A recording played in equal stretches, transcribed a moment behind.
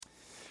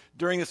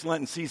During this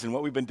Lenten season,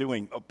 what we've been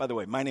doing, by the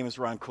way, my name is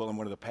Ron Cool. I'm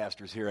one of the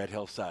pastors here at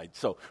Hillside.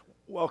 So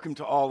welcome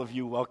to all of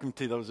you. Welcome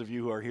to those of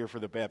you who are here for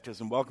the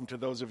baptism. Welcome to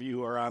those of you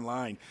who are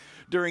online.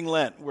 During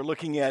Lent, we're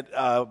looking at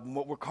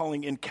what we're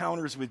calling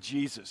encounters with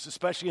Jesus,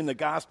 especially in the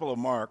Gospel of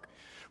Mark.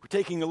 We're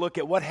taking a look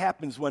at what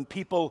happens when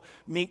people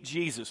meet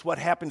Jesus, what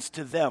happens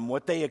to them,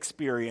 what they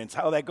experience,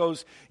 how that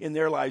goes in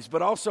their lives,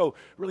 but also,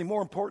 really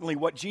more importantly,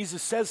 what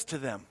Jesus says to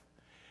them,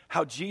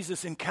 how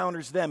Jesus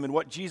encounters them, and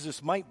what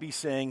Jesus might be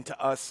saying to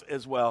us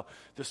as well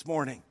this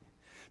morning.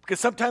 Because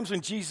sometimes when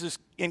Jesus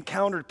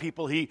encountered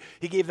people, he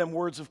gave them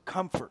words of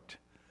comfort.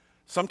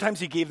 Sometimes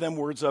he gave them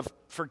words of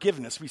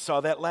forgiveness. We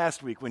saw that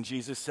last week when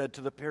Jesus said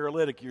to the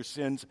paralytic, your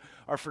sins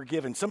are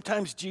forgiven.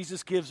 Sometimes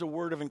Jesus gives a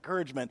word of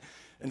encouragement.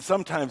 And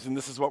sometimes, and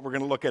this is what we're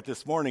going to look at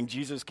this morning,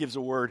 Jesus gives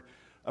a word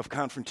of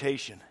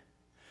confrontation.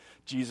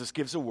 Jesus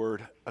gives a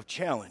word of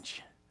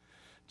challenge.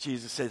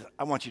 Jesus says,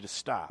 I want you to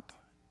stop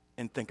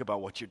and think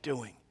about what you're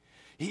doing.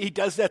 He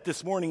does that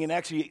this morning in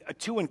actually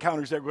two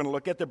encounters that we're going to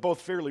look at. They're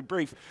both fairly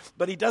brief,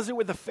 but he does it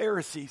with the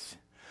Pharisees.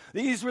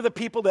 These were the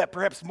people that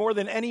perhaps more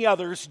than any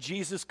others,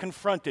 Jesus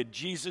confronted,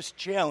 Jesus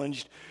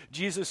challenged,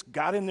 Jesus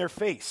got in their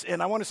face.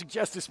 And I want to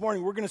suggest this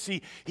morning, we're going to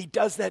see he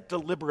does that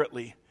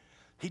deliberately.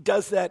 He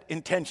does that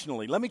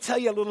intentionally. Let me tell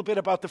you a little bit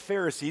about the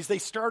Pharisees. They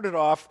started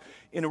off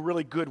in a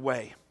really good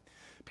way.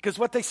 Because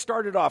what they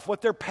started off,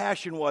 what their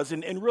passion was,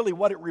 and really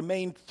what it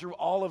remained through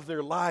all of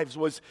their lives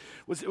was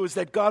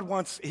that God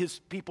wants his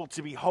people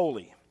to be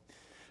holy.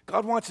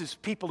 God wants his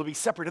people to be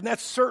separate, and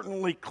that's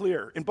certainly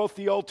clear in both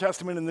the Old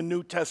Testament and the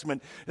New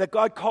Testament, that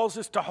God calls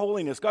us to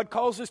holiness. God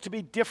calls us to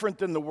be different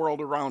than the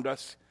world around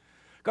us.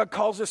 God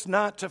calls us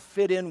not to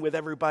fit in with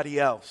everybody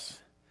else.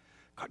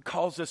 God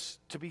calls us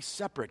to be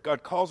separate.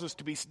 God calls us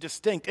to be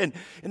distinct, and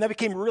that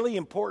became really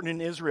important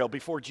in Israel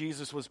before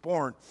Jesus was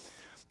born,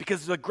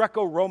 because the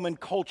Greco-Roman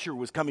culture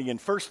was coming in.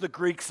 First the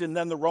Greeks and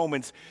then the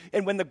Romans.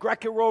 And when the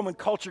Greco-Roman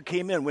culture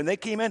came in, when they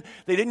came in,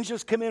 they didn't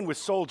just come in with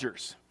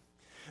soldiers.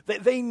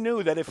 They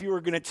knew that if you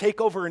were going to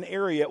take over an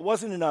area, it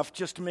wasn't enough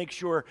just to make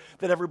sure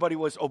that everybody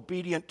was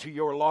obedient to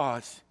your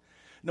laws.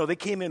 No, they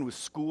came in with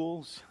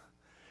schools.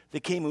 They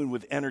came in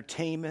with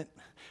entertainment.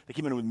 They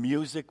came in with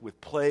music,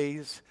 with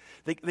plays.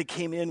 They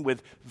came in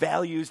with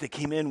values. They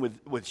came in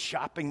with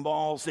shopping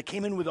malls. They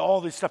came in with all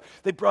this stuff.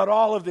 They brought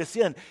all of this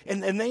in.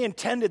 And they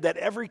intended that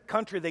every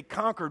country they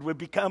conquered would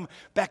become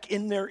back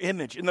in their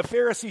image. And the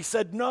Pharisees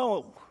said,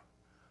 no.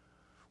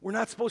 We're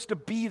not supposed to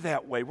be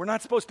that way. We're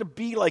not supposed to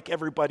be like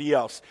everybody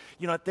else.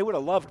 You know, they would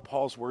have loved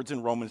Paul's words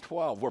in Romans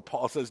 12, where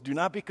Paul says, do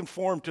not be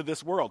conformed to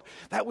this world.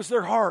 That was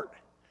their heart.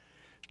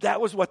 That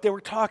was what they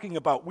were talking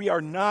about. We are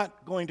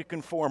not going to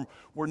conform.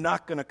 We're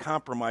not going to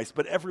compromise.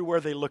 But everywhere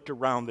they looked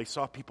around, they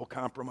saw people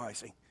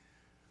compromising.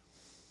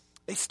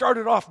 They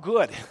started off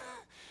good.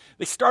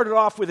 They started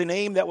off with an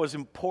aim that was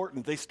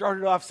important. They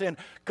started off saying,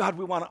 God,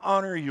 we want to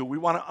honor you. We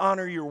want to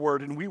honor your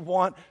word, and we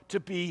want to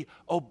be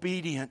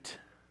obedient.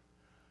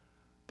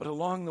 But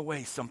along the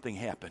way, something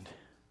happened.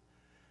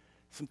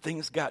 Some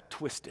things got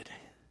twisted.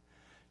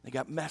 They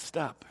got messed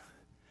up.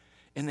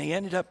 And they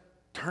ended up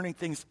turning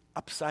things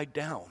upside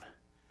down.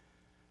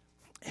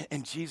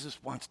 And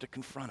Jesus wants to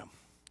confront them.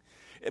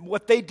 And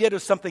what they did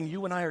is something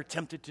you and I are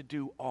tempted to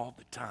do all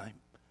the time.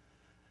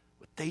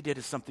 What they did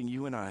is something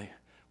you and I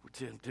were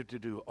tempted to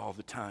do all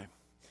the time.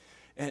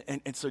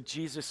 And so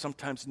Jesus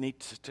sometimes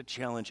needs to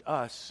challenge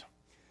us,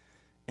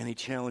 and he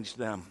challenged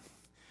them.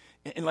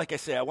 And like I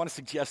say, I want to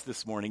suggest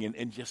this morning,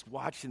 and just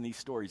watching these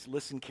stories,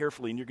 listen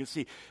carefully, and you're going to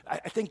see, I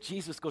think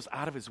Jesus goes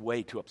out of his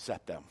way to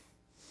upset them.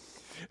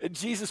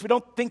 Jesus, we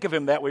don't think of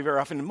him that way very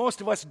often, and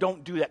most of us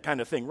don't do that kind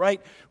of thing, right?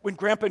 When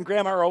Grandpa and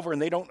Grandma are over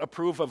and they don't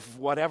approve of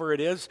whatever it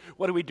is,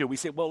 what do? We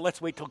say, well,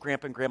 let's wait till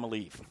Grandpa and Grandma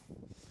leave.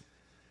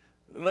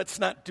 Let's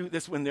not do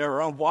this when they're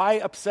around. Why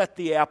upset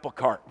the apple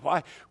cart?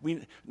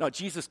 No,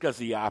 Jesus does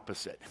the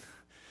opposite.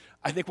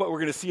 I think what we're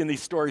going to see in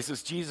these stories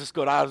is Jesus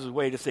goes out of his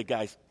way to say,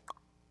 guys,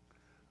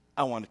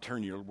 I want to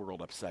turn your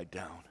world upside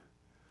down.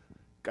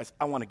 Guys,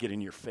 I want to get in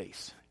your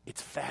face.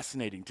 It's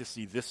fascinating to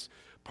see this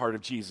part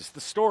of Jesus.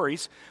 The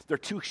stories, they're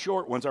two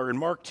short ones, are in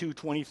Mark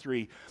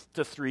 2:23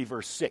 to 3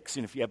 verse 6.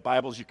 And if you have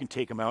Bibles, you can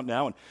take them out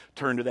now and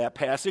turn to that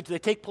passage. They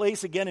take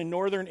place again in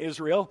northern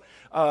Israel,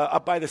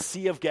 up by the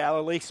Sea of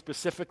Galilee,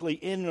 specifically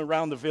in and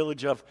around the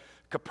village of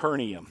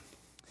Capernaum.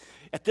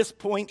 At this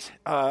point,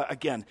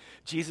 again,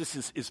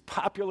 Jesus is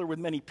popular with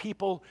many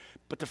people,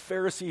 but the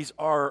Pharisees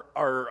are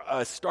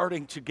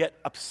starting to get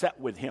upset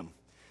with him.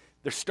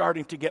 They're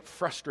starting to get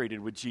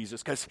frustrated with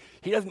Jesus because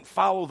he doesn't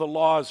follow the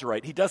laws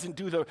right. He doesn't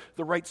do the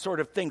right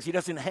sort of things. He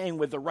doesn't hang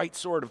with the right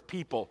sort of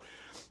people.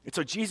 And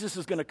so Jesus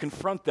is going to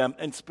confront them,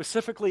 and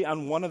specifically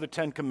on one of the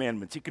 10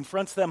 commandments. He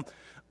confronts them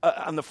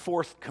on the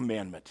fourth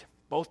commandment,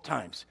 both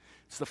times.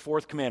 It's the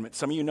fourth commandment.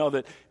 Some of you know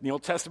that in the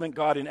Old Testament,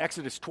 God in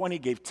Exodus 20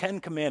 gave 10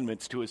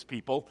 commandments to his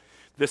people.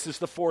 This is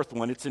the fourth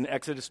one. It's in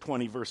Exodus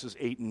 20, verses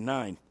 8 and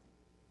 9.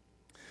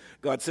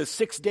 God says,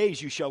 6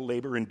 days you shall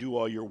labor and do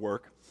all your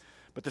work,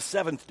 but the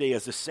seventh day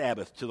is a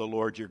Sabbath to the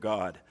Lord your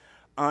God.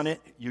 On it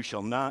you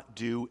shall not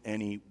do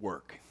any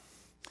work.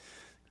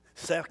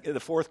 The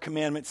fourth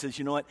commandment says,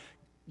 you know what?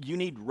 You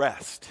need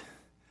rest.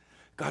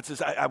 God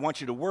says, I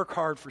want you to work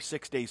hard for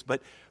 6 days,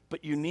 but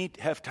you need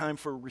to have time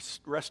for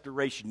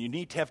restoration. You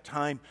need to have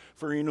time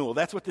for renewal.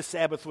 That's what the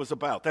Sabbath was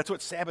about. That's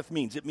what Sabbath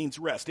means. It means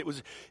rest. It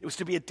was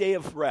to be a day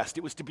of rest.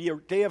 It was to be a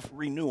day of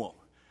renewal.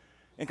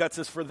 And God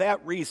says, for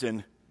that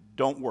reason,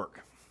 don't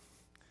work.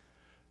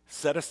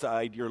 Set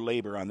aside your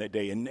labor on that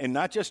day. And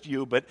not just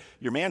you, but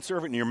your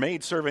manservant and your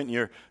maidservant and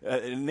your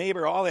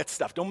neighbor, all that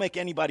stuff. Don't make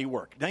anybody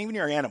work. Not even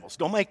your animals.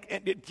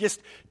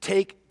 Just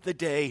take the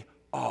day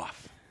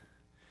off.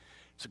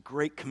 It's a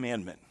great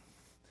commandment.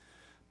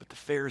 But the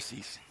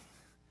Pharisees,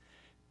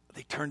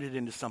 they turned it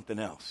into something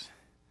else.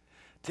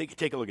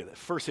 Take a look at this.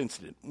 First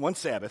incident. One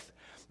Sabbath,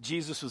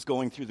 Jesus was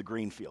going through the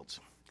grain fields.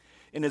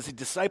 And as the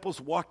disciples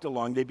walked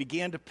along, they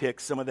began to pick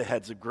some of the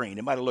heads of grain.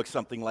 It might have looked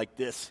something like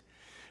this.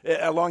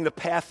 Along the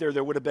path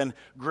there would have been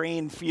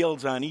grain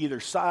fields on either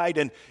side.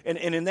 And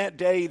in that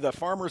day, the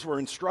farmers were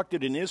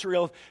instructed in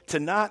Israel to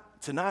not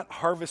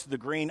harvest the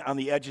grain on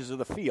the edges of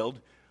the field,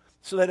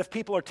 so that if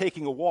people are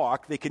taking a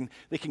walk, they can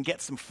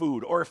get some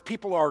food. Or if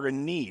people are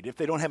in need, if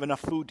they don't have enough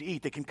food to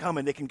eat, they can come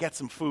and they can get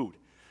some food.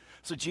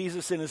 So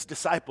Jesus and his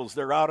disciples,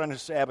 they're out on a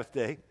Sabbath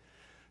day,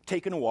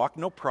 taking a walk,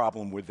 no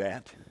problem with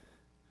that.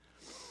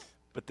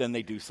 But then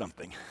they do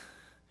something.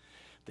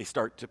 They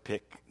start to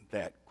pick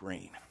that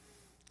grain.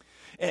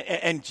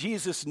 And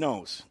Jesus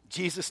knows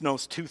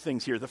two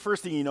things here. The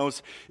first thing he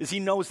knows is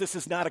he knows this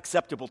is not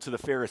acceptable to the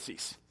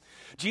Pharisees.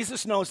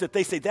 Jesus knows that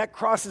they say that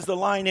crosses the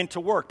line into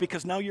work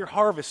because now you're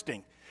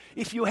harvesting.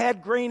 If you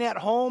had grain at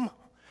home,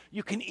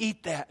 you can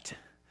eat that.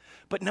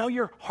 But now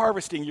you're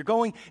harvesting. You're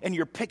going and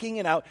you're picking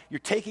it out. You're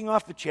taking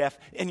off the chaff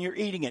and you're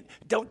eating it.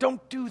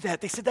 Don't do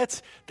that. They said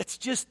that's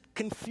just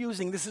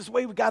confusing. This is the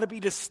way we got to be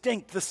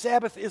distinct. The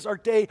Sabbath is our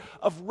day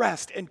of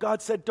rest. And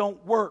God said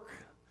don't work.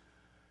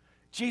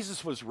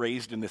 Jesus was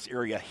raised in this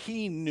area.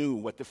 He knew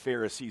what the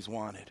Pharisees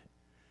wanted.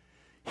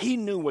 He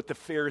knew what the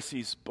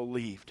Pharisees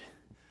believed.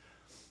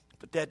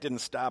 But that didn't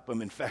stop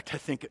him. In fact, I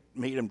think it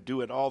made him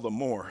do it all the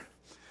more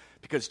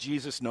because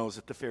Jesus knows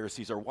that the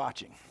Pharisees are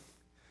watching.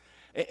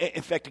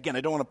 In fact, again,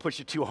 I don't want to push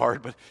it too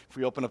hard, but if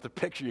we open up the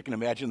picture, you can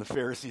imagine the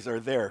Pharisees are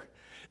there.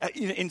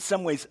 In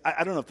some ways,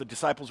 I don't know if the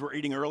disciples were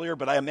eating earlier,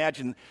 but I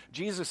imagine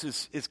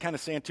Jesus is kind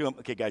of saying to them,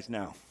 okay, guys,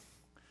 now,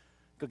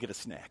 go get a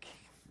snack.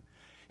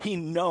 He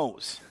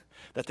knows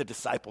that the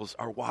disciples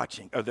are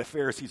watching, or the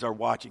Pharisees are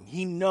watching.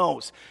 He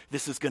knows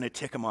this is going to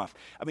tick him off.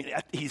 I mean,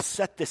 he's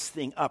set this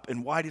thing up,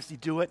 and why does he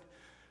do it?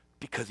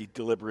 Because he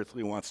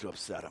deliberately wants to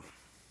upset them.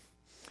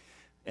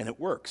 And it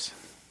works.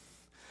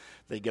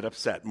 They get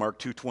upset. Mark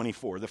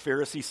 2:24. The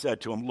Pharisees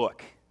said to him,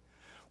 look,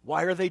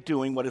 why are they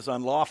doing what is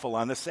unlawful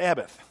on the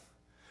Sabbath?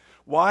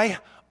 Why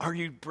are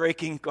you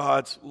breaking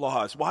God's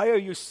laws? Why are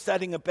you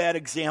setting a bad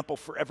example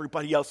for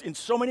everybody else? In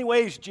so many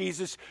ways,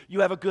 Jesus,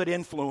 you have a good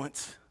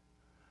influence.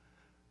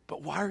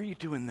 But why are you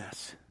doing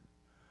this?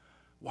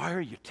 Why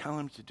are you telling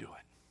them to do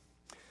it?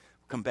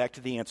 We'll come back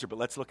to the answer, but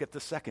let's look at the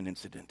second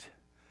incident,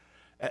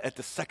 at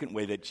the second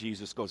way that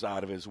Jesus goes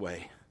out of his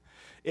way.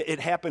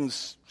 It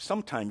happens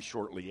sometime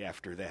shortly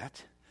after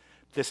that,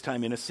 this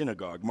time in a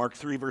synagogue. Mark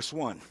 3, verse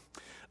 1.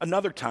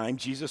 Another time,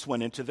 Jesus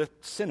went into the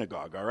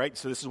synagogue, all right?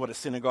 So this is what a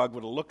synagogue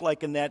would have looked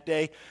like in that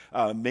day.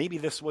 Maybe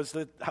this was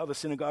how the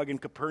synagogue in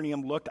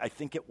Capernaum looked. I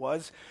think it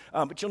was.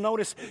 But you'll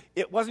notice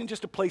it wasn't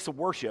just a place of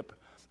worship.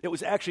 It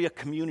was actually a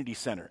community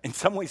center. In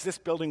some ways, this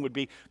building would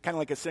be kind of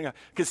like a synagogue,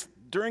 because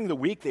during the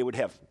week, they would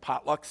have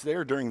potlucks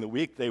there. During the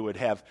week, they would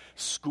have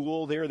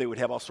school there. They would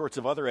have all sorts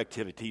of other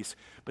activities.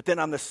 But then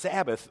on the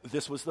Sabbath,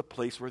 this was the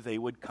place where they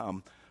would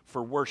come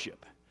for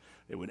worship.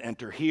 They would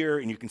enter here,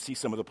 and you can see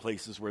some of the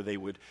places where they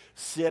would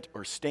sit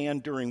or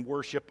stand during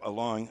worship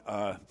along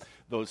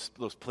those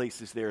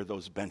places there,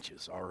 those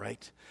benches, all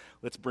right?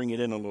 Let's bring it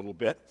in a little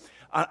bit.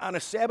 On a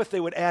Sabbath, they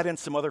would add in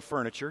some other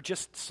furniture,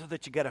 just so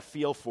that you get a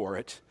feel for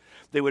it.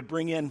 They would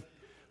bring in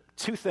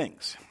two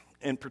things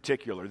in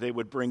particular. They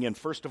would bring in,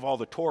 first of all,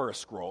 the Torah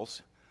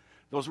scrolls.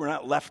 Those were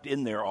not left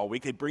in there all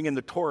week. They'd bring in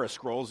the Torah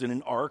scrolls in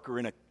an ark or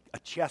in a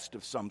chest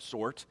of some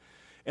sort.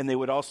 And they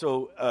would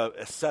also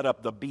set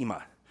up the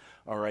bema,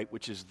 all right,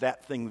 which is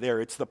that thing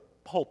there. It's the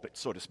pulpit,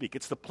 so to speak.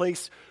 It's the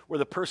place where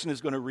the person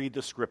is going to read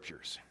the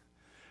scriptures.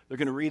 They're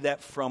going to read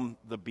that from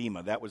the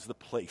bema. That was the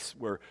place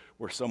where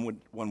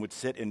one would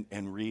sit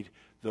and read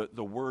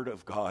the word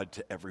of God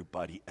to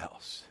everybody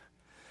else.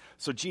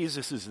 So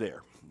Jesus is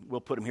there.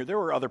 We'll put him here. There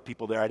were other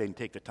people there. I didn't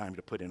take the time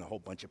to put in a whole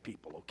bunch of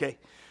people, okay?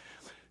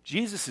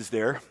 Jesus is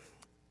there,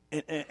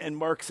 and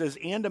Mark says,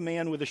 and a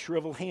man with a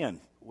shriveled hand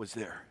was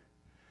there.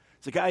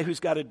 It's a guy who's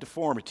got a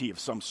deformity of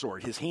some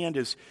sort. His hand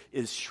is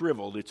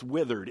shriveled. It's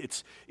withered.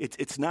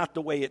 It's not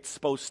the way it's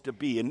supposed to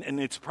be, and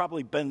it's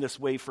probably been this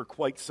way for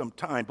quite some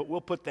time, but we'll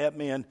put that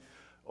man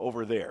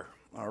over there.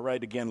 All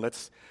right, again,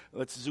 let's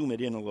zoom it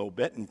in a little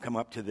bit and come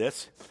up to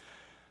this.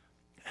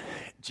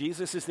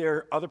 Jesus is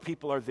there, other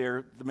people are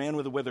there, the man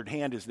with the withered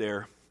hand is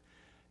there,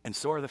 and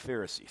so are the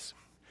Pharisees.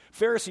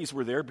 Pharisees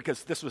were there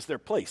because this was their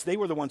place. They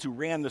were the ones who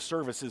ran the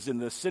services in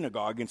the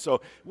synagogue, and so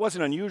it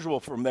wasn't unusual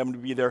for them to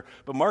be there.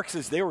 But Mark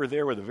says they were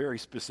there with a very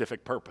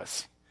specific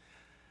purpose.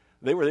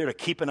 They were there to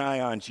keep an eye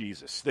on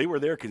Jesus. They were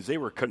there because they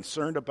were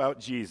concerned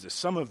about Jesus.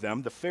 Some of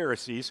them, the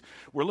Pharisees,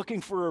 were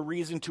looking for a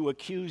reason to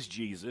accuse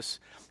Jesus,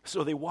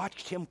 so they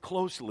watched him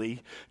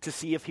closely to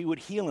see if he would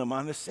heal him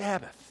on the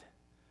Sabbath.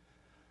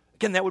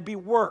 Again, that would be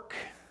work.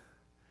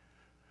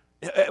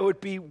 It would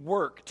be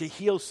work to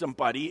heal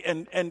somebody,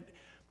 and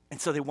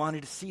so they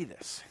wanted to see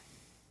this.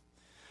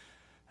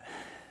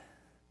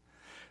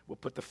 We'll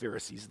put the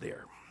Pharisees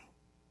there.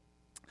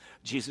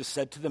 Jesus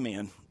said to the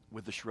man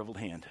with the shriveled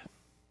hand,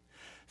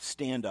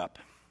 "Stand up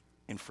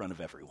in front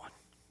of everyone."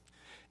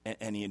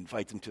 And he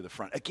invites him to the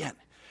front. Again,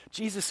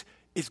 Jesus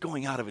is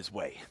going out of his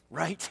way,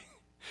 right?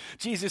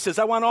 Jesus says,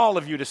 I want all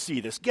of you to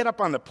see this. Get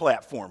up on the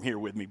platform here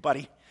with me,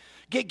 buddy.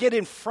 Get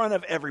in front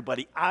of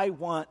everybody. I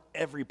want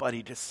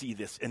everybody to see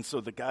this. And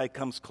so the guy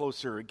comes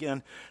closer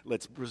again.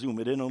 Let's zoom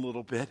it in a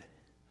little bit.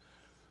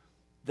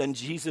 Then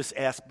Jesus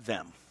asked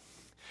them.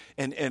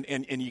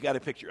 And you got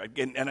a picture.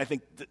 And I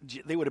think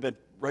they would have been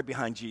right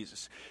behind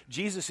Jesus.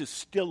 Jesus is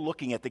still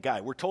looking at the guy.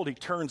 We're told he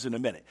turns in a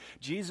minute.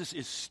 Jesus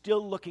is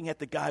still looking at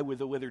the guy with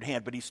the withered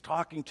hand, but he's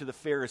talking to the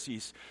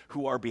Pharisees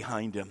who are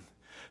behind him.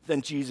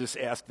 Then Jesus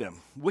asked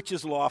them, which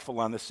is lawful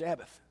on the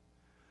Sabbath?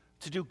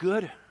 To do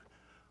good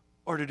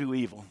or to do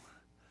evil?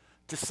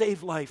 To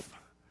save life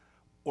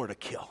or to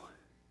kill?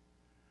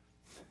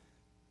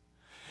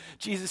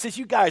 Jesus says,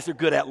 you guys are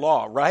good at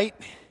law, right?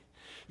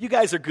 You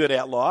guys are good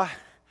at law.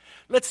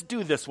 Let's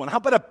do this one. How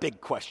about a big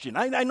question?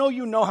 I know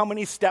you know how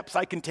many steps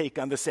I can take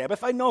on the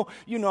Sabbath. I know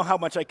you know how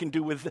much I can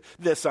do with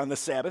this on the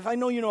Sabbath. I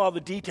know you know all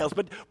the details,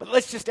 but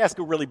let's just ask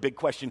a really big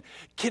question.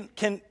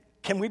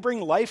 Can we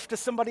bring life to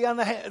somebody on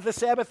the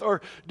Sabbath,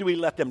 or do we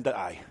let them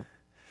die?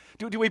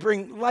 Do we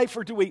bring life,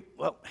 or do we,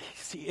 well,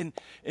 see,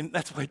 and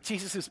that's why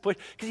Jesus is put,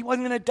 because he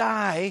wasn't going to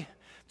die.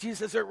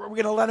 Jesus says, we're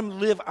going to let him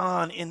live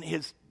on in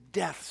his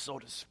death, so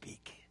to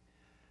speak.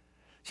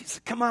 Jesus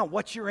said, come on,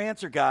 what's your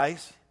answer,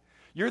 guys?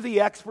 You're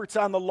the experts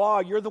on the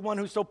law. You're the one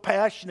who's so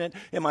passionate.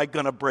 Am I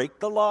going to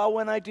break the law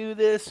when I do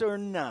this or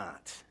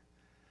not?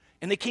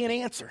 And they can't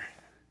answer.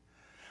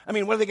 I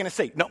mean, what are they going to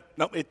say? No,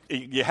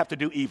 you have to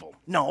do evil.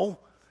 No.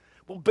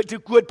 Well, but do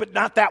good, but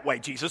not that way,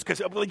 Jesus, because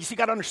you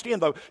got to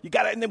understand, though,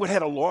 and they would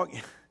have had a long,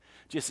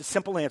 just a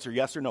simple answer,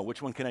 yes or no.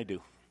 Which one can I do?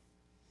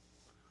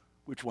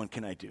 Which one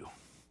can I do?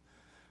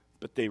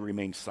 But they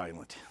remained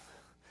silent.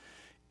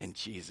 And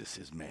Jesus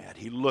is mad.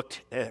 He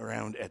looked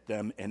around at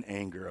them in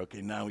anger.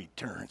 Okay, now he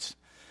turns,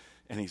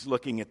 and he's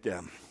looking at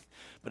them.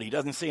 But he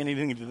doesn't say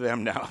anything to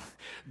them now.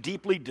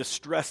 Deeply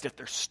distressed at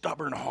their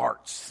stubborn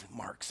hearts,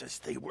 Mark says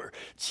they were.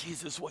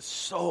 Jesus was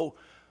so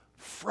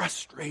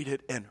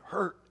frustrated and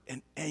hurt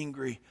and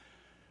angry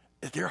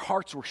that their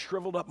hearts were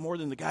shriveled up more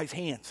than the guy's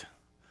hands.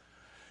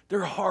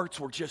 Their hearts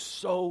were just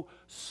so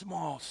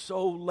small,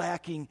 so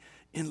lacking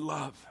in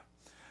love.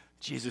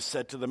 Jesus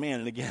said to the man,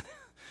 and again,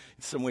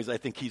 in some ways, I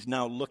think he's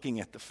now looking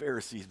at the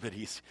Pharisees, but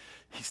he's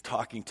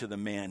talking to the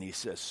man. He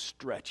says,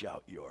 stretch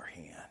out your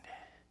hand.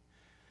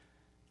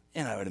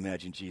 And I would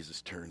imagine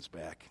Jesus turns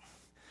back.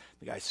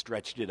 The guy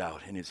stretched it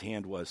out, and his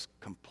hand was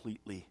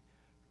completely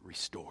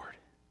restored.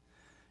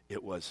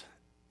 It was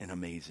an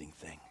amazing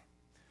thing.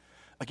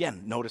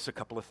 Again, notice a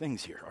couple of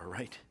things here, all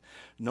right?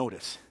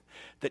 Notice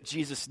that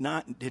Jesus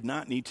did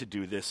not need to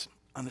do this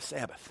on the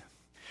Sabbath.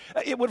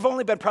 It would have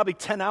only been probably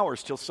 10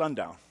 hours till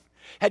sundown.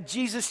 Had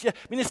Jesus,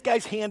 this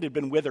guy's hand had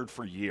been withered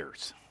for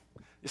years.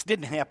 This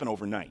didn't happen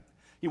overnight.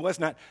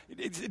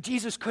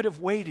 Jesus could have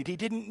waited. He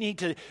didn't need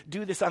to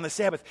do this on the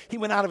Sabbath. He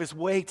went out of his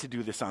way to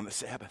do this on the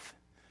Sabbath.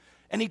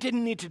 And he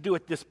didn't need to do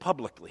it this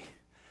publicly.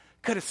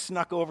 Could have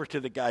snuck over to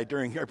the guy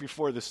during or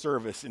before the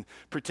service and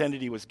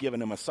pretended he was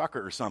giving him a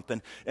sucker or something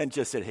and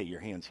just said, hey, your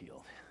hand's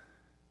healed.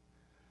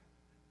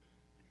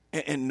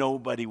 And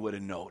nobody would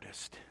have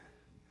noticed.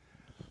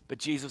 But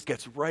Jesus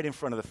gets right in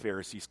front of the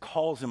Pharisees,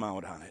 calls him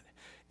out on it,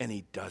 and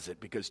he does it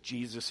because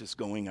Jesus is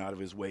going out of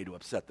his way to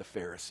upset the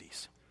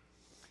Pharisees.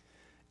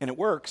 And it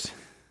works.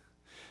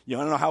 You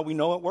want to know how we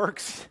know it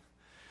works?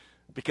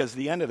 Because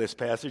the end of this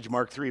passage,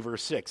 Mark 3,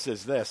 verse 6,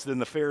 says this, then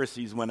the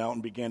Pharisees went out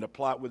and began to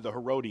plot with the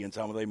Herodians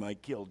how they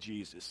might kill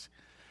Jesus.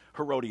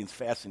 Herodians,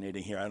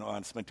 fascinating here. I don't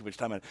want to spend too much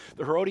time on it.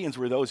 The Herodians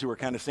were those who were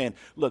kind of saying,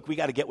 look, we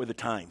got to get with the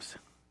times.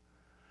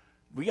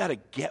 We got to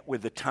get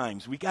with the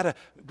times. We got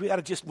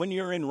to just, when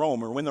you're in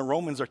Rome or when the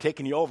Romans are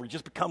taking you over,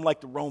 just become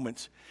like the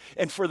Romans.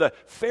 And for the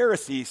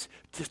Pharisees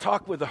to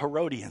talk with the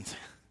Herodians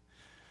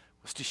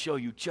was to show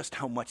you just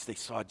how much they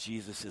saw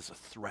Jesus as a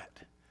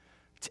threat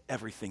to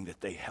everything that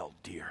they held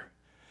dear.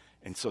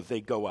 And so they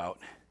go out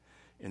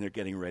and they're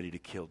getting ready to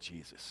kill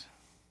Jesus.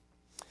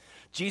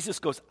 Jesus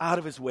goes out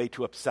of his way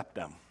to upset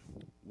them.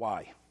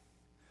 Why?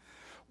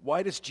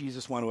 Why does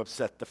Jesus want to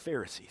upset the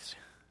Pharisees?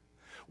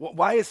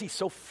 Why is he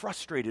so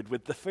frustrated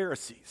with the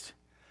Pharisees?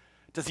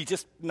 Does he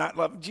just not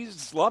love?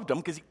 Jesus loved them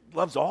because he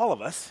loves all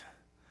of us.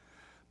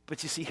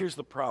 But you see, here's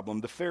the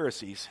problem. The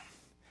Pharisees,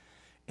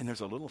 And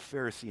there's a little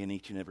Pharisee in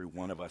each and every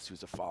one of us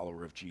who's a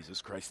follower of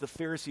Jesus Christ. The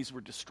Pharisees were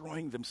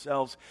destroying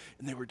themselves,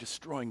 and they were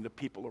destroying the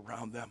people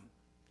around them.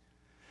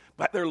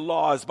 By their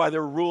laws, by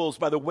their rules,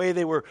 by the way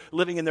they were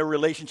living in their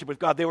relationship with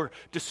God, they were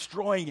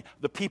destroying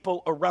the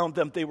people around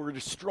them. They were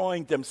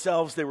destroying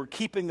themselves. They were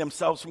keeping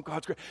themselves from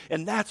God's grace.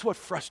 And that's what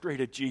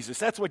frustrated Jesus.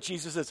 That's what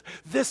Jesus says,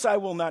 this I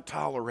will not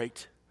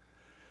tolerate.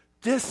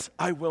 This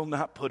I will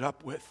not put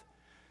up with.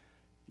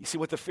 You see,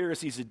 what the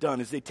Pharisees had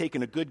done is they'd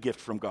taken a good gift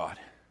from God,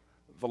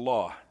 the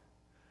law,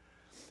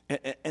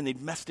 and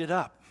they'd messed it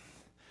up.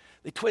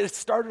 They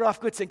started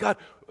off good, saying, God,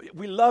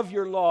 we love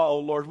your law, O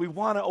Lord. We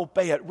want to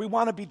obey it. We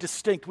want to be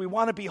distinct. We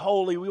want to be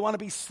holy. We want to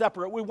be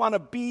separate. We want to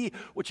be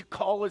what you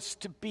call us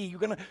to be. You're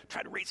going to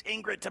try to raise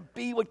Ingrid to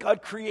be what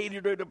God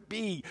created her to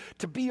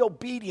be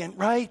obedient,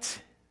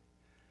 right?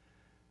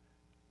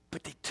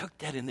 But they took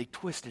that and they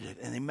twisted it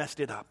and they messed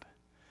it up.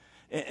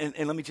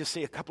 And let me just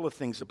say a couple of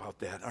things about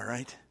that, all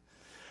right?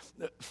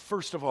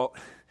 First of all,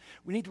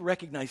 we need to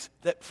recognize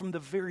that from the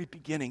very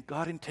beginning,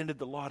 God intended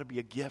the law to be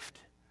a gift.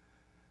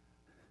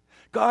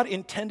 God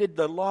intended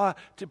the law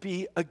to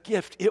be a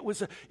gift. It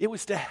was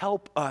to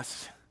help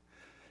us.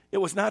 It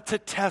was not to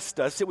test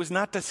us. It was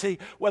not to see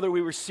whether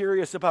we were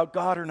serious about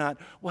God or not.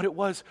 What it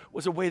was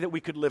a way that we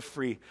could live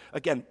free.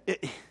 Again,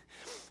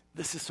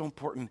 this is so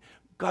important.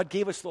 God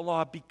gave us the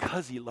law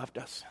because he loved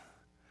us,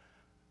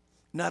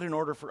 not in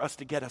order for us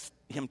to get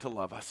him to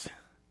love us.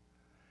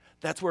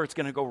 That's where it's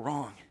going to go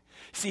wrong.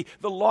 See,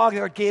 the law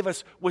God gave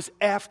us was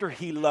after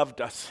he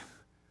loved us.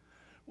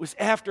 Was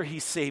after he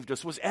saved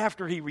us, was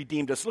after he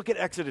redeemed us. Look at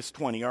Exodus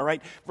 20, all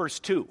right? Verse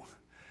 2.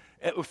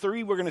 Verse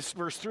 3, we're going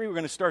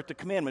to start the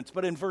commandments.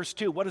 But in verse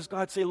 2, what does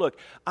God say? Look,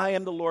 I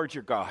am the Lord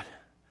your God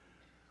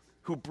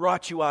who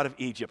brought you out of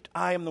Egypt.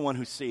 I am the one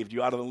who saved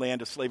you out of the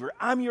land of slavery.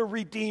 I'm your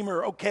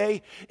redeemer,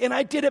 okay? And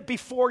I did it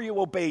before you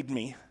obeyed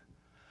me.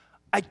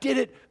 I did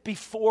it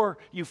before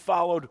you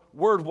followed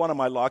word one of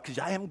my law, because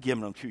I haven't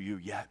given them to you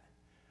yet.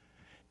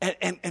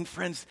 And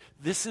friends,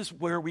 this is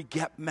where we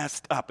get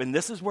messed up. And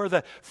this is where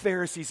the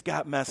Pharisees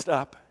got messed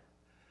up.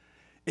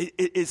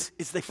 Is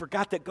they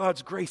forgot that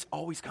God's grace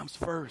always comes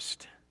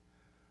first.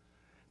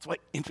 That's why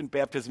infant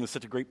baptism is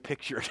such a great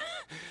picture.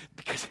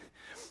 Because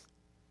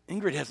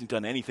Ingrid hasn't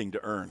done anything to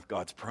earn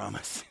God's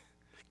promise.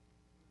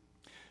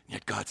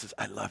 Yet God says,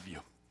 I love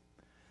you.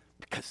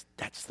 Because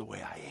that's the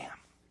way I am.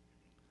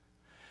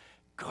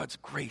 God's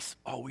grace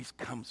always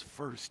comes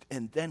first.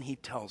 And then he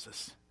tells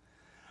us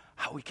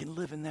how we can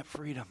live in that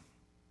freedom.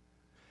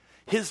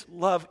 His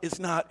love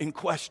is not in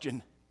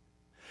question.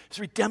 His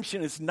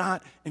redemption is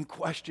not in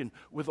question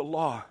with the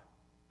law.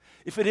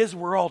 If it is,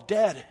 we're all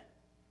dead.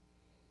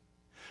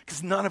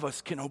 Because none of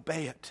us can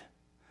obey it.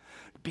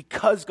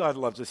 Because God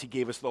loves us, he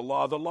gave us the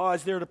law. The law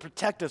is there to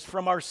protect us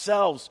from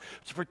ourselves,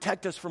 to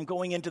protect us from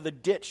going into the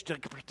ditch, to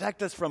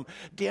protect us from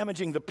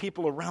damaging the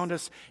people around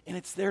us, and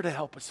it's there to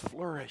help us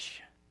flourish.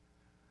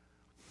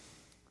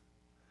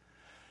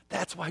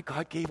 That's why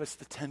God gave us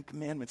the 10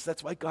 commandments.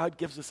 That's why God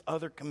gives us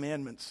other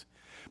commandments.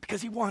 Because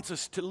he wants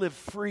us to live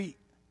free.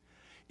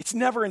 It's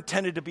never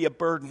intended to be a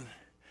burden.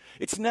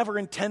 It's never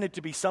intended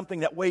to be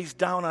something that weighs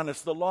down on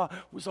us. The law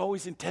was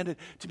always intended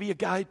to be a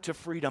guide to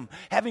freedom.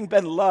 Having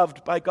been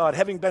loved by God,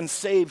 having been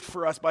saved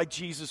for us by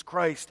Jesus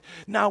Christ,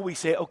 now we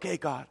say, okay,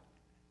 God,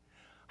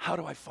 how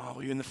do I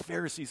follow you? And the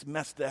Pharisees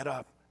messed that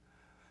up.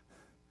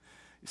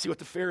 You see what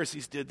the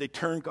Pharisees did? They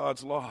turned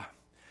God's law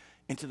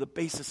into the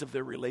basis of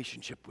their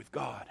relationship with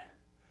God.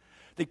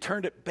 They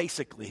turned it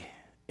basically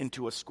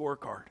into a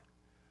scorecard.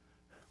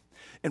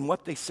 And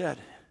what they said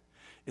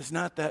is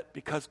not that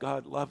because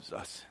God loves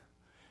us,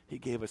 he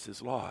gave us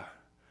his law.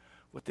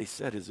 What they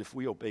said is if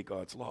we obey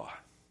God's law,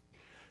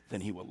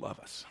 then he will love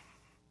us.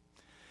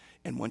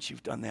 And once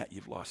you've done that,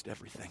 you've lost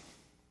everything.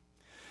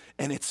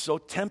 And it's so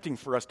tempting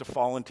for us to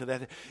fall into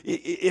that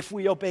if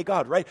we obey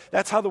God, right?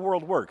 That's how the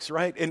world works,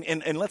 right?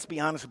 And let's be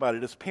honest about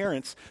it. As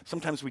parents,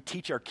 sometimes we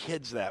teach our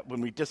kids that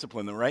when we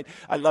discipline them, right?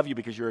 I love you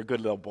because you're a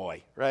good little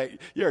boy,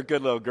 right? You're a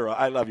good little girl.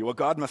 I love you. Well,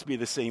 God must be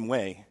the same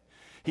way.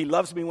 He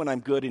loves me when I'm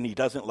good and he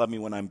doesn't love me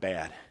when I'm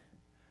bad.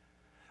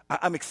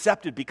 I'm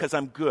accepted because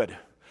I'm good.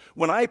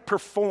 When I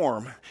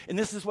perform, and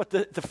this is what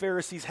the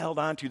Pharisees held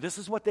on to, this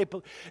is what they,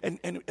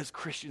 and as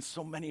Christians,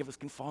 so many of us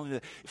can fall into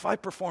that. If I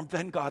perform,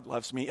 then God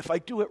loves me. If I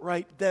do it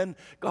right, then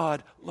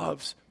God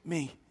loves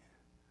me.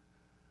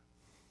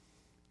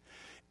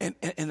 And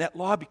that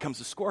law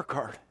becomes a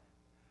scorecard.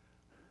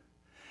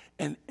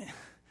 And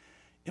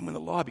when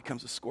the law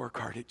becomes a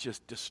scorecard, it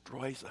just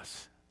destroys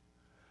us.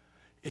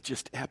 It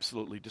just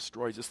absolutely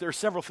destroys us. There are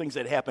several things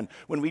that happen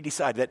when we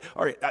decide that,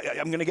 all right,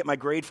 I'm going to get my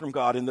grade from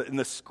God, and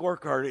the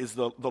scorecard is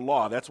the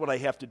law. That's what I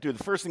have to do.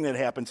 The first thing that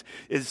happens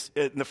is,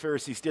 and the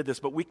Pharisees did this,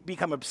 but we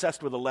become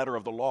obsessed with the letter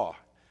of the law.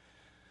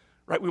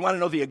 Right? We want to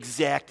know the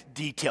exact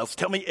details.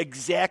 Tell me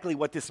exactly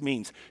what this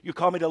means. You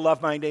call me to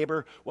love my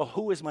neighbor. Well,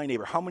 who is my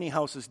neighbor? How many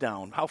houses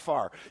down? How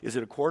far? Is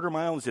it a quarter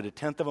mile? Is it a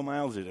tenth of a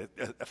mile? Is it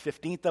a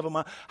 15th of a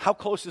mile? How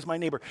close is my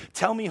neighbor?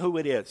 Tell me who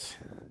it is.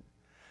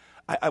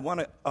 I want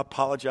to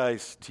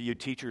apologize to you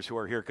teachers who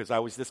are here because I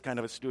was this kind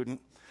of a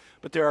student.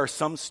 But there are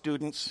some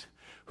students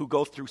who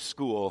go through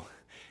school,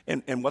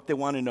 and what they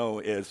want to know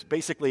is,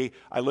 basically,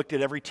 I looked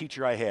at every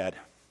teacher I had,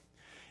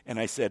 and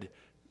I said,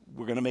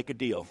 we're going to make a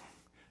deal.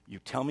 You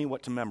tell me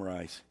what to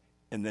memorize,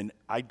 and then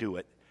I do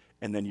it,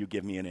 and then you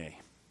give me an A.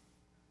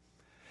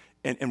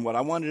 And what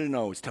I wanted to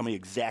know is tell me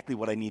exactly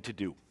what I need to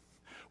do.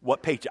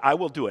 What page? I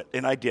will do it,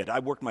 and I did. I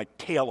worked my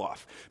tail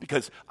off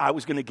because I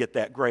was going to get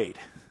that grade.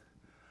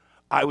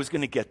 I was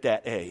going to get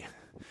that A.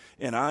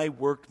 And I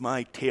worked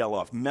my tail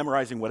off,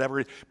 memorizing whatever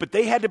it is. But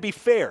they had to be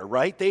fair,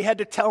 right? They had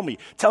to tell me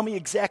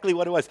exactly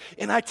what it was.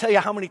 And I tell you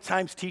how many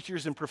times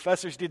teachers and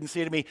professors didn't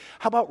say to me,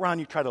 how about, Ron,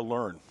 you try to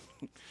learn?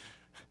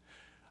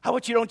 How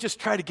about you don't just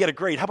try to get a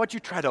grade? How about you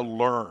try to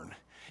learn?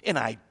 And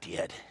I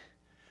did.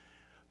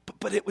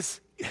 But it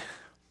was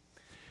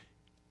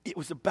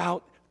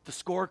about the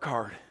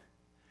scorecard.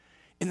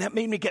 And that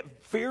made me get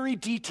very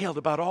detailed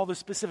about all the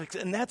specifics.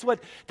 And that's what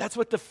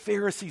the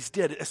Pharisees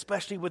did,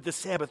 especially with the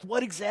Sabbath.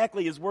 What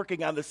exactly is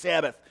working on the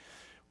Sabbath?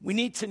 We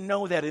need to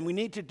know that, and we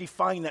need to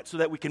define that so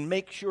that we can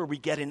make sure we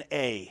get an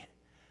A,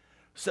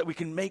 so that we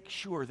can make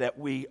sure that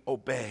we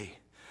obey.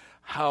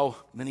 How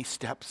many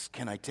steps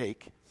can I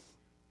take?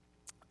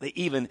 They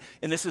even,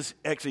 and this is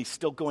actually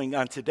still going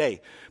on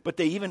today, but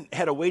they even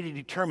had a way to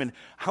determine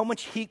how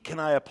much heat can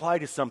I apply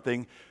to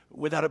something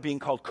without it being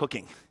called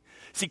cooking.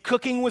 See,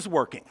 cooking was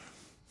working.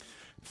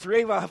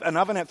 An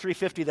oven at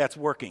 350, that's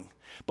working.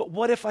 But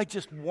what if I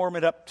just warm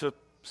it up to,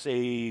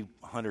 say,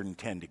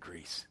 110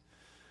 degrees?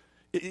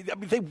 I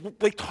mean,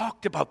 they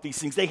talked about these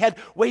things. They had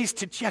ways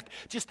to check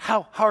just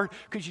how hard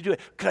could you do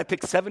it. Could I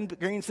pick 7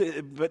 greens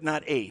but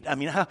not 8? I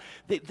mean,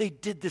 they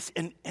did this,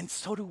 and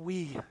so do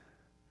we.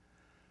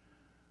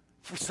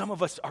 For some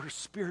of us, our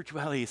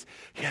spirituality is,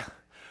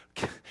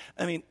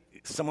 I mean,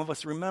 some of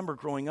us remember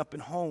growing up in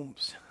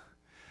homes.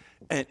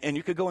 And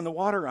you could go in the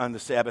water on the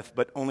Sabbath,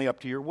 but only up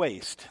to your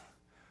waist.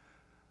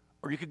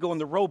 Or you could go in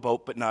the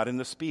rowboat, but not in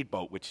the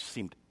speedboat, which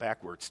seemed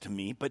backwards to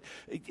me. But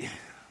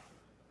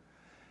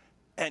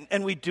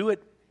and we do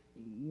it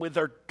with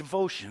our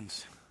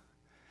devotions.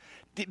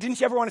 Didn't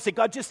you ever want to say,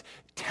 God, just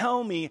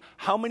tell me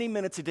how many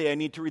minutes a day I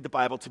need to read the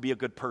Bible to be a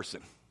good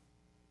person?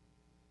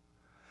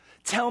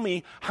 Tell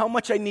me how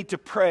much I need to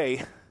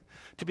pray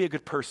to be a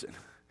good person.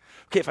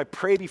 Okay, if I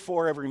pray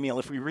before every meal,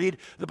 if we read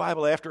the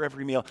Bible after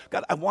every meal,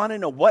 God, I want to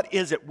know, what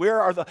is it? Where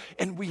are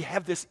and we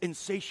have this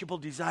insatiable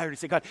desire to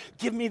say, God,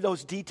 give me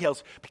those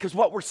details. Because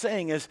what we're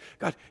saying is,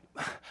 God,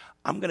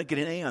 I'm going to get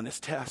an A on this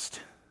test.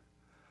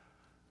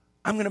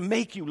 I'm going to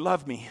make you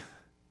love me.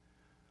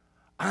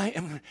 I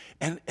am,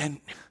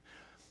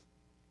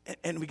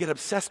 and we get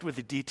obsessed with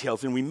the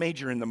details and we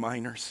major in the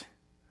minors.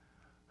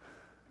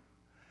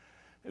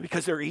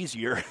 Because they're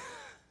easier.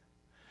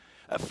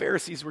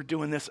 Pharisees were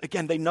doing this.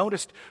 Again, they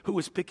noticed who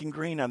was picking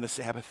grain on the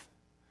Sabbath.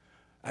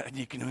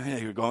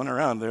 You're going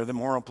around. They're the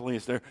moral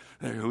police. They're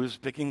who's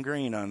picking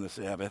grain on the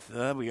Sabbath.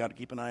 We got to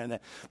keep an eye on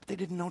that. But they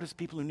didn't notice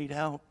people who need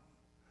help.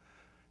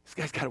 This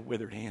guy's got a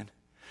withered hand.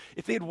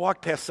 If they had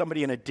walked past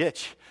somebody in a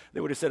ditch, they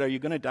would have said, are you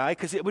going to die?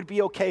 Because it would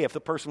be okay if the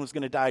person was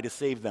going to die to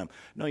save them.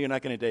 No, you're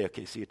not going to die.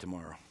 Okay, see you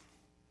tomorrow.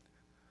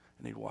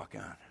 And they'd walk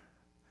on.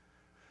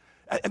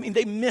 I mean,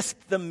 they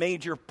missed the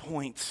major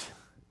points.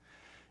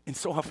 And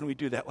so often we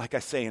do that, like I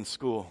say, in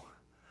school.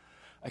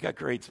 I got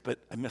grades, but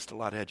I missed a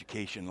lot of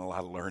education and a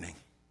lot of learning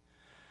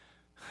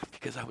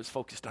because I was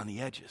focused on the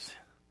edges.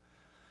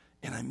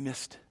 And I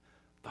missed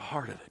the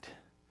heart of it.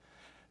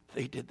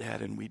 They did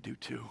that, and we do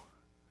too.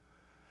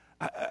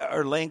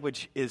 Our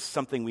language is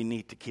something we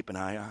need to keep an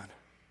eye on.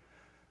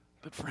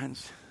 But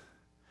friends,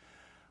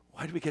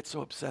 why do we get so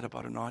upset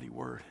about a naughty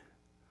word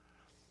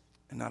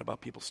and not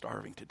about people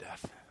starving to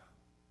death?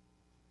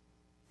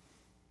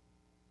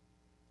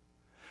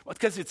 Well, it's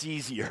because it's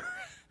easier.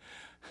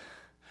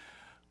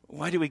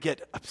 Why do we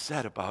get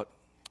upset about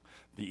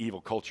the evil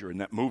culture in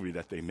that movie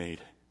that they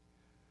made?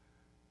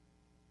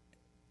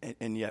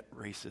 And yet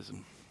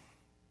racism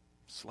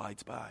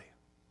slides by.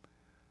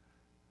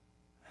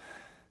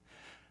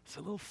 It's a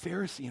little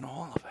Pharisee in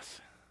all of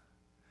us.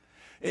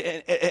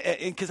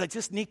 Because I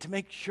just need to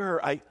make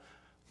sure I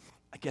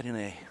get an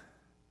A.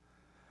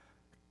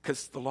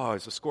 Because the law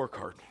is a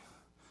scorecard,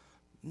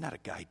 not a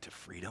guide to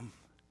freedom,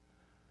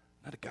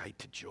 not a guide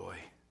to joy.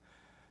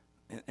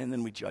 And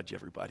then we judge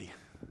everybody,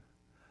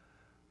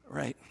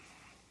 right?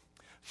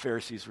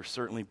 Pharisees were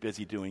certainly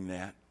busy doing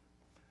that.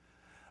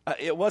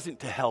 It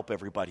wasn't to help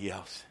everybody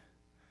else.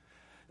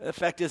 The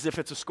fact is, if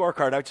it's a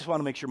scorecard, I just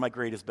want to make sure my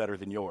grade is better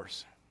than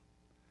yours.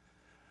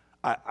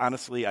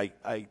 Honestly,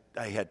 I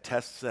had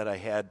tests that I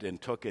had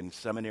and took in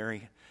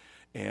seminary,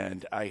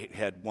 and I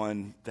had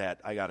one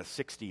that I got a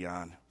 60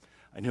 on.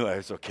 I knew I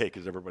was okay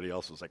because everybody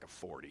else was like a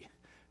 40.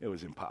 It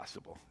was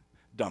impossible.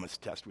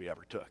 Dumbest test we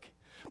ever took.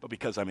 But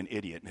because I'm an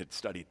idiot and had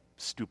studied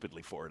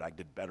stupidly for it, I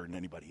did better than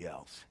anybody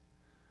else.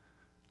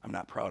 I'm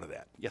not proud of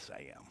that. Yes,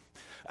 I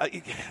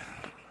am.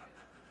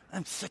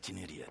 I'm such an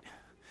idiot.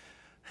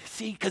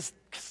 See, because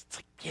it's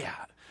like, yeah,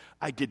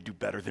 I did do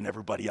better than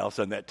everybody else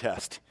on that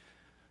test.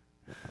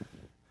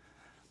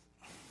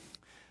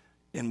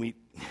 And we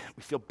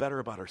feel better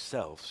about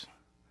ourselves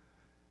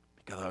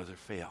because others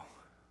fail.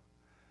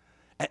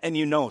 And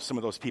you know some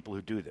of those people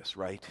who do this,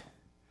 right?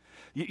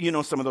 You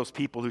know some of those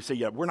people who say,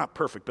 yeah, we're not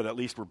perfect, but at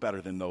least we're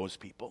better than those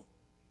people.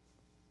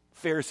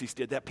 Pharisees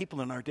did that.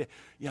 People in our day,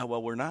 yeah,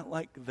 well, we're not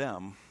like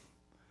them.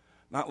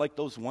 Not like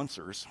those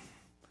oncers.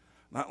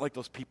 Not like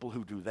those people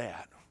who do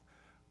that.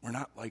 We're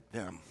not like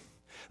them.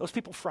 Those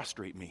people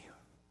frustrate me.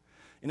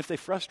 And if they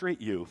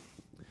frustrate you,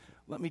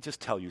 let me just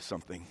tell you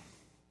something.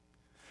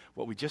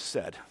 What we just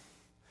said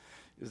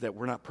is that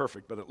we're not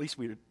perfect, but at least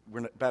we're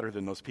not better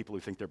than those people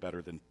who think they're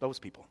better than those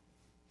people.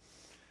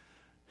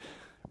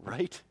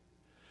 Right?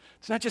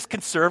 It's not just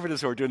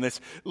conservatives who are doing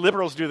this.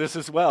 Liberals do this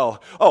as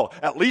well. Oh,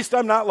 at least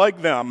I'm not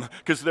like them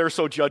because they're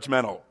so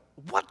judgmental.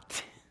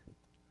 What?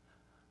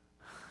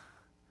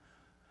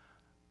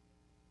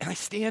 And I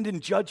stand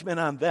in judgment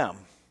on them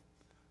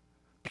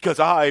because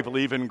I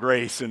believe in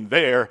grace and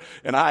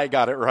I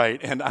got it right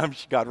and I'm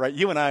God right.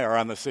 You and I are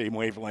on the same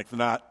wavelength,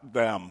 not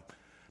them.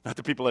 Not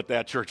the people at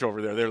that church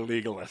over there. They're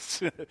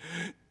legalists.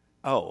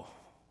 Oh,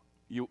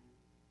 you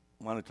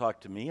want to talk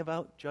to me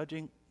about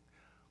judging?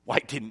 Why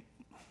didn't?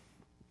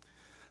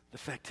 The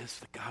fact is,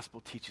 the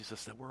gospel teaches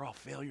us that we're all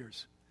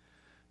failures.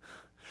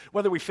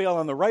 Whether we fail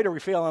on the right or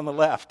we fail on the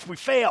left, we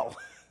fail.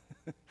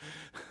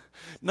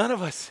 None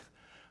of us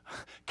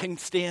can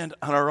stand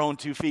on our own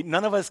 2 feet.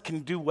 None of us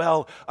can do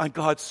well on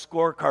God's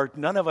scorecard.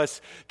 None of us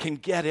can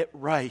get it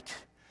right.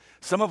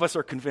 Some of us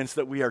are convinced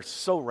that we are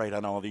so right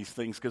on all these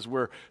things because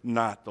we're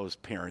not those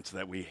parents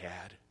that we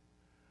had.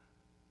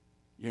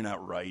 You're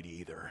not right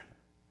either.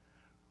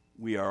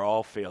 We are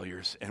all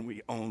failures, and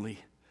we only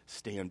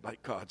stand by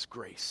God's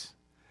grace.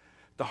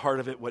 The heart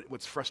of it,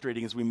 what's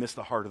frustrating is we miss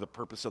the heart of the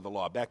purpose of the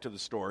law. Back to the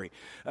story.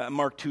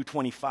 Mark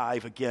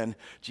 2:25, again,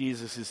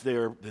 Jesus is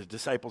there. The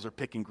disciples are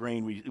picking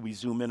grain. We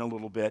zoom in a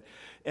little bit.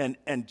 And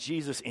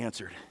Jesus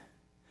answered.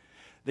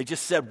 They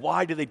just said,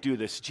 why do they do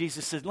this?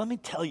 Jesus said, let me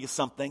tell you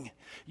something.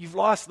 You've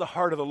lost the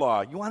heart of the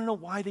law. You want to know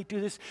why they do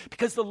this?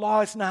 Because the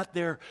law is not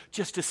there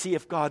just to see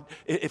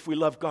if we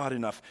love God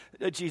enough.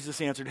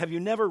 Jesus answered, have you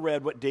never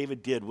read what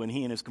David did when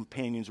he and his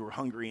companions were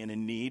hungry and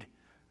in need?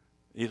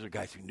 These are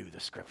guys who knew the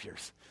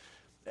scriptures.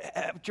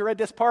 Haven't you read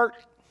this part?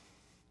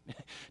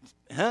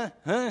 Huh?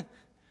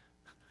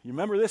 You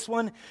remember this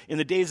one? In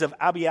the days of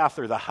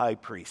Abiathar the high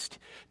priest,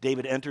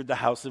 David entered the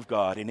house of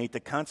God and ate the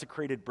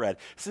consecrated bread.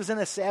 This isn't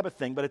a Sabbath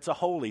thing, but it's a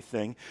holy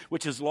thing,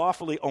 which is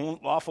lawful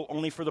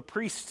only for the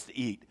priests to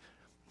eat.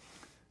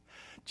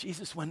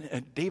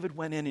 David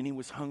went in and he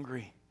was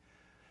hungry.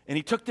 And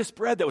he took this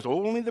bread that was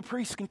only the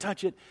priests can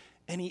touch it,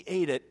 and he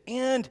ate it.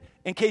 And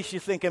in case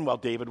you're thinking, well,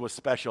 David was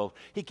special,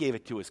 he gave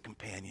it to his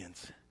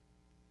companions.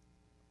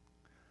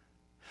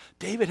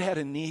 David had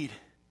a need.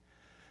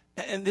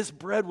 And this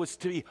bread was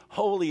to be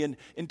holy and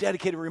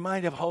dedicated,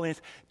 remind of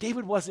holiness.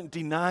 David wasn't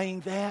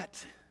denying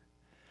that.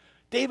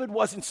 David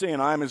wasn't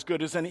saying, I'm as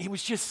good as any. He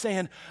was just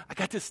saying, I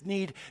got this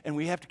need, and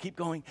we have to keep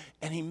going.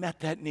 And he met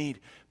that need.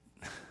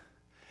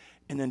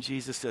 And then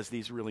Jesus says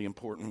these really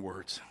important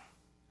words.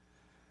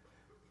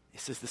 He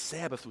says, the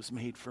Sabbath was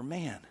made for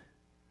man,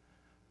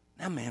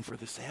 not man for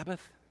the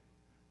Sabbath.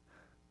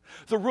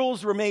 The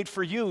rules were made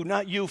for you,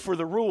 not you for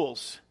the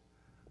rules.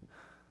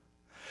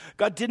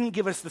 God didn't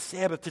give us the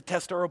Sabbath to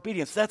test our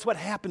obedience. That's what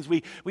happens.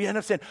 We end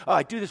up saying,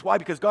 I do this. Why?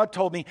 Because God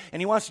told me,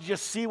 and he wants to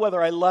just see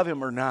whether I love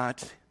him or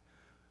not.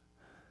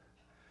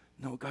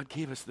 No, God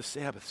gave us the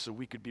Sabbath so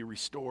we could be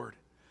restored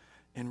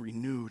and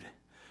renewed.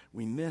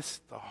 We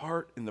miss the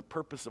heart and the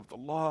purpose of the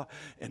law,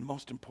 and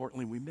most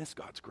importantly, we miss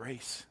God's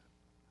grace.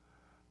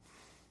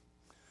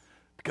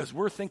 Because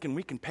we're thinking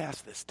we can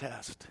pass this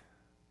test.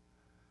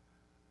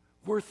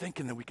 We're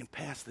thinking that we can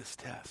pass this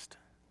test.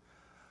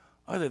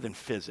 Other than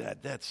phys ed,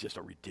 that's just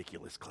a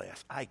ridiculous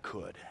class. I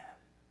could.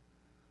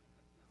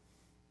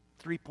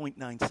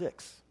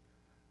 3.96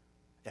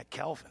 at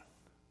Calvin.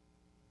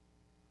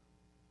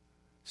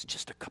 It's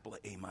just a couple of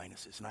A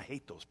minuses, and I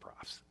hate those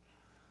profs.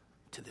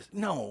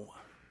 No.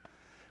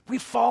 We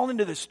fall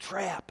into this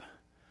trap.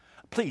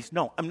 Please,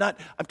 no, I'm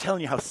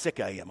telling you how sick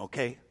I am,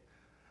 okay?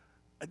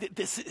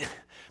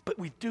 But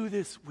we do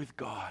this with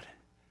God.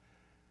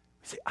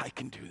 We say, I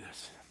can do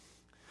this.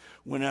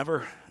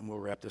 Whenever, and we'll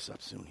wrap this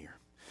up soon here.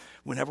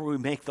 Whenever we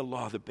make the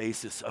law the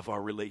basis of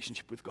our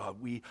relationship with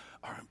God, we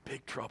are in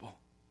big trouble.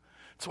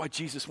 That's why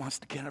Jesus wants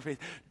to get our faith.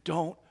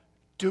 Don't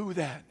do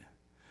that.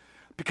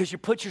 Because you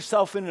put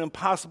yourself in an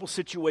impossible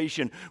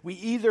situation. We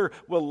either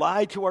will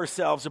lie to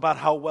ourselves about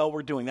how well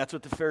we're doing. That's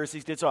what the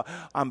Pharisees did. So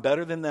I'm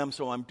better than them,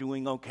 so I'm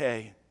doing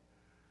okay.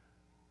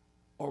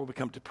 Or we'll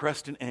become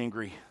depressed and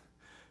angry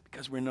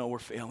because we know we're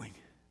failing.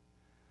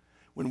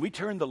 When we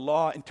turn the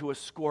law into a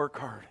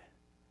scorecard,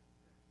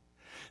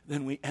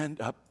 then we end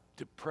up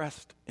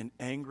depressed and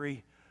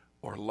angry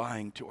or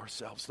lying to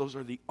ourselves. Those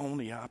are the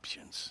only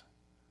options.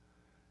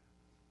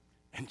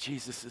 And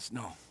Jesus says,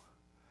 no,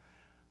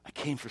 I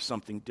came for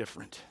something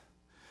different.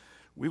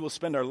 We will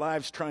spend our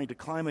lives trying to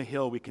climb a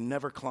hill we can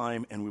never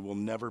climb, and we will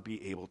never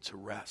be able to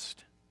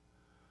rest.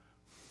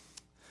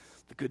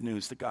 The good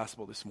news, the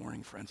gospel this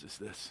morning, friends, is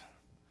this,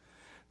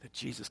 that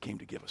Jesus came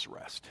to give us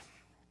rest.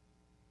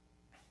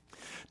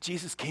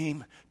 Jesus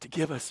came to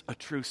give us a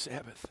true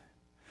Sabbath.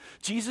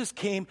 Jesus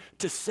came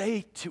to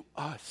say to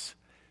us,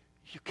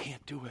 you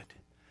can't do it,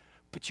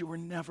 but you were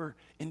never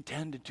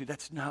intended to.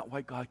 That's not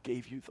why God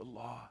gave you the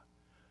law.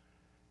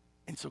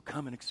 And so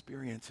come and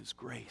experience his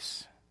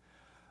grace.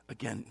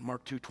 Again,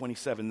 Mark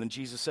 2:27, then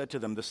Jesus said to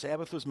them, the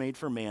Sabbath was made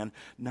for man,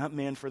 not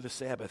man for the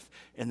Sabbath.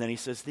 And then he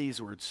says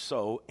these words,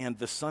 so, and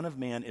the Son of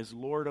Man is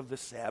Lord of the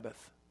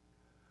Sabbath.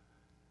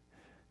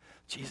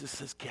 Jesus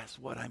says, guess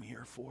what I'm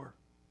here for?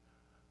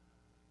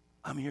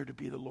 I'm here to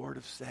be the Lord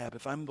of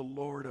Sabbath. I'm the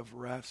Lord of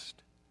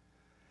rest.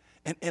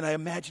 And I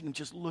imagine him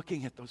just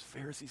looking at those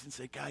Pharisees and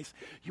say, guys,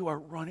 you are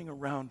running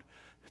around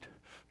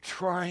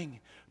trying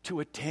to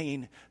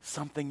attain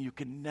something you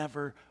can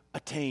never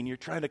attain. You're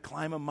trying to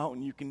climb a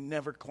mountain you can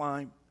never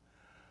climb.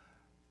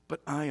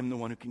 But I am the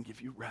one who can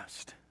give you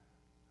rest.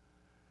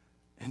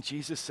 And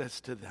Jesus says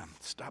to them,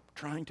 stop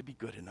trying to be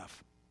good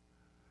enough.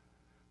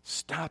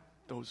 Stop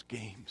those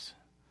games.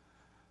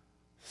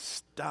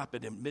 Stop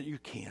it. Admit you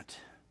can't.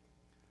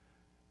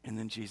 And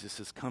then Jesus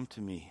says, come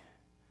to me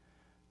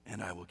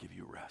and I will give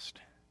you rest.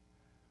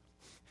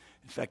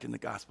 In fact, in the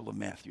Gospel of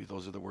Matthew,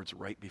 those are the words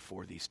right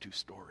before these two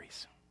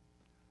stories.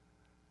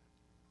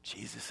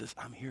 Jesus says,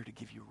 I'm here to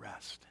give you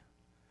rest.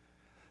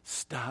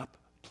 Stop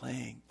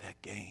playing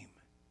that game.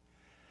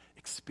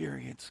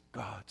 Experience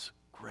God's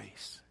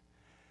grace.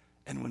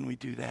 And when we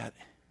do that,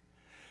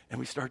 and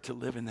we start to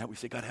live in that, we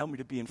say, God, help me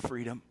to be in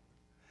freedom.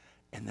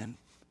 And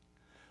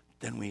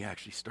then we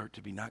actually start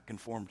to be not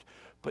conformed,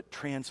 but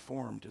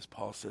transformed, as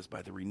Paul says,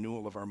 by the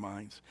renewal of our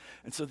minds.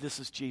 And so this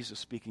is Jesus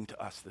speaking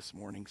to us this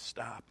morning.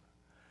 Stop.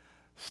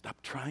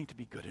 Stop trying to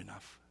be good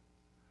enough.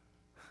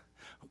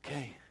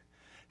 Okay?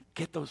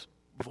 Get those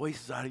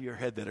voices out of your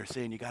head that are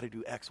saying you got to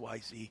do X, Y,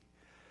 Z.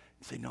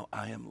 And say, no,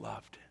 I am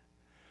loved.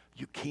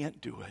 You can't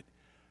do it.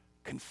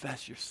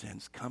 Confess your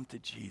sins. Come to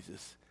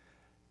Jesus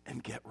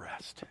and get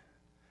rest.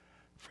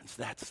 Friends,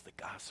 that's the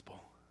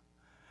gospel.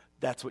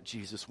 That's what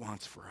Jesus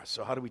wants for us.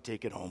 So how do we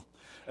take it home?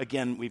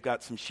 Again, we've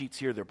got some sheets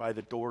here. They're by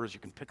the doors. You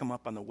can pick them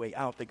up on the way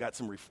out. They got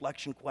some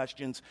reflection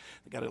questions.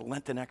 They got a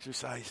Lenten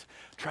exercise.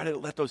 Try to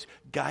let those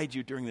guide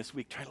you during this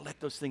week. Try to let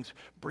those things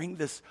bring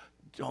this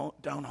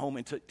down home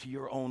into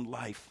your own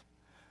life.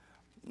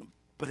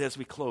 But as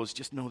we close,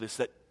 just know this,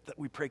 that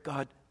we pray,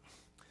 God,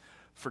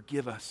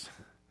 forgive us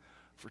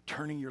for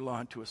turning your law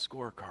into a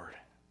scorecard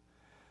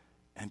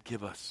and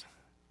give us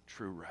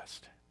true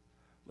rest.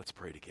 Let's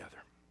pray together.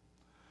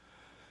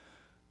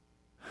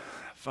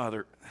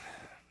 Father,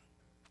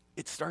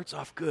 it starts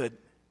off good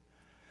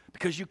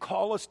because you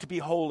call us to be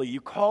holy. You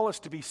call us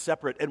to be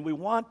separate, and we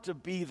want to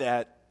be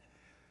that.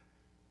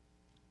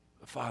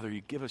 Father,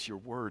 you give us your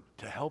word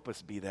to help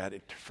us be that.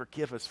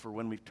 Forgive us for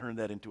when we've turned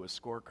that into a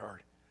scorecard.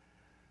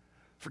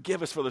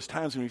 Forgive us for those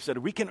times when we've said,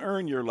 we can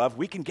earn your love,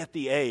 we can get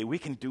the A, we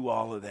can do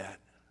all of that.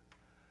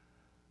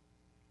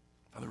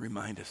 Father,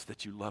 remind us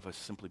that you love us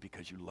simply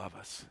because you love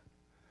us.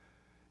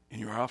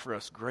 And you offer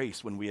us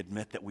grace when we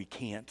admit that we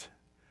can't.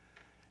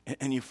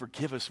 And you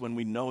forgive us when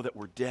we know that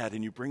we're dead.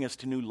 And you bring us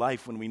to new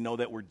life when we know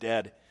that we're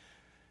dead.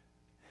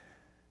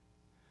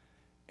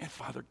 And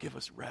Father, give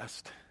us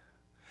rest.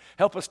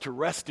 Help us to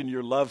rest in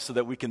your love so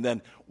that we can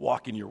then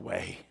walk in your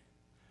way.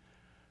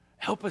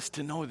 Help us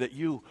to know that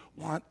you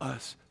want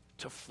us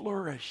to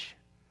flourish.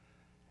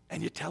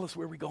 And you tell us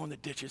where we go in the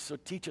ditches. So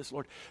teach us,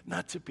 Lord,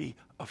 not to be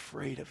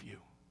afraid of you,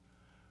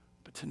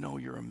 but to know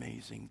your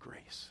amazing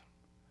grace.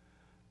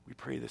 We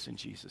pray this in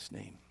Jesus'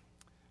 name.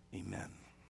 Amen.